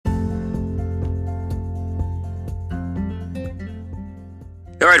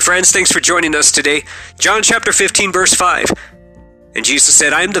All right, friends, thanks for joining us today. John chapter 15, verse 5. And Jesus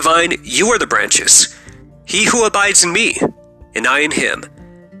said, I am the vine, you are the branches. He who abides in me, and I in him,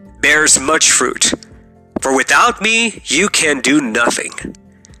 bears much fruit. For without me, you can do nothing.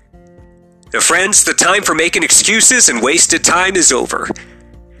 Now, friends, the time for making excuses and wasted time is over.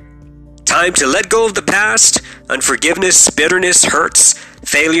 Time to let go of the past, unforgiveness, bitterness, hurts,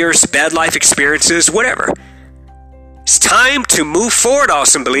 failures, bad life experiences, whatever. It's time to move forward,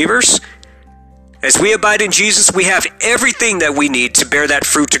 awesome believers. As we abide in Jesus, we have everything that we need to bear that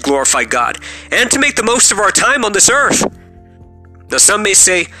fruit to glorify God and to make the most of our time on this earth. Now, some may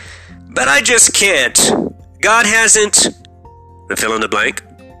say, but I just can't. God hasn't, fill in the blank.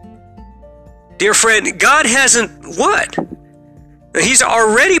 Dear friend, God hasn't what? He's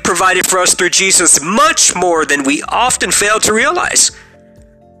already provided for us through Jesus much more than we often fail to realize.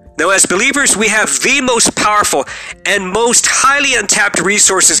 Now, as believers, we have the most powerful and most highly untapped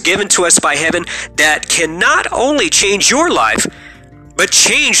resources given to us by heaven that can not only change your life, but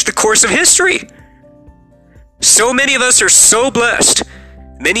change the course of history. So many of us are so blessed.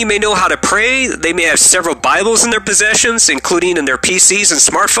 Many may know how to pray. They may have several Bibles in their possessions, including in their PCs and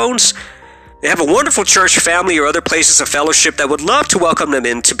smartphones. They have a wonderful church family or other places of fellowship that would love to welcome them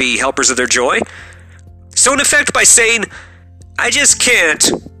in to be helpers of their joy. So in effect, by saying, I just can't,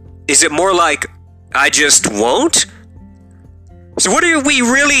 is it more like, I just won't? So what are we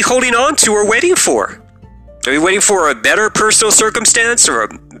really holding on to or waiting for? Are we waiting for a better personal circumstance or a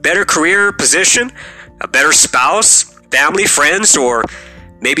better career position, a better spouse, family, friends, or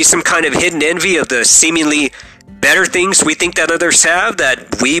maybe some kind of hidden envy of the seemingly better things we think that others have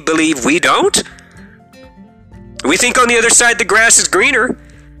that we believe we don't? We think on the other side the grass is greener.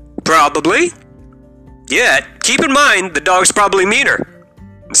 Probably. Yet, keep in mind the dog's probably meaner.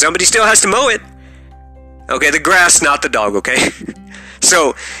 Somebody still has to mow it. Okay, the grass, not the dog, okay?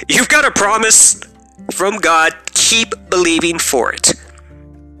 So, you've got a promise from God. Keep believing for it.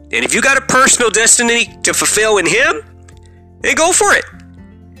 And if you got a personal destiny to fulfill in Him, then go for it.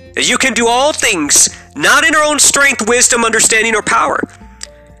 You can do all things, not in our own strength, wisdom, understanding, or power,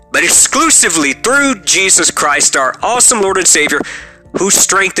 but exclusively through Jesus Christ, our awesome Lord and Savior, who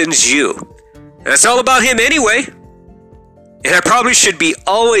strengthens you. That's all about Him anyway. And I probably should be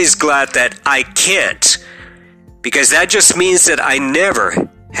always glad that I can't, because that just means that I never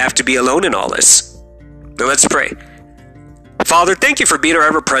have to be alone in all this. Now let's pray. Father, thank you for being our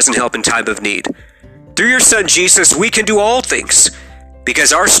ever-present help in time of need. Through your Son, Jesus, we can do all things,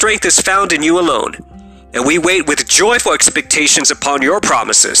 because our strength is found in you alone, and we wait with joyful expectations upon your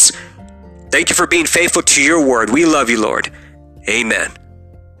promises. Thank you for being faithful to your word. We love you, Lord. Amen.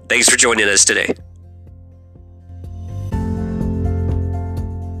 Thanks for joining us today.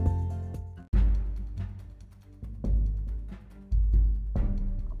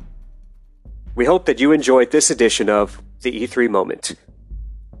 We hope that you enjoyed this edition of The E3 Moment.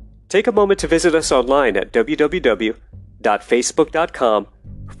 Take a moment to visit us online at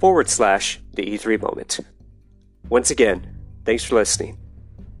www.facebook.com/The E3 Moment. Once again, thanks for listening.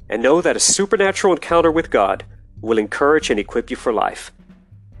 And know that a supernatural encounter with God will encourage and equip you for life.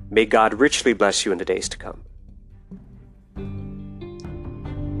 May God richly bless you in the days to come.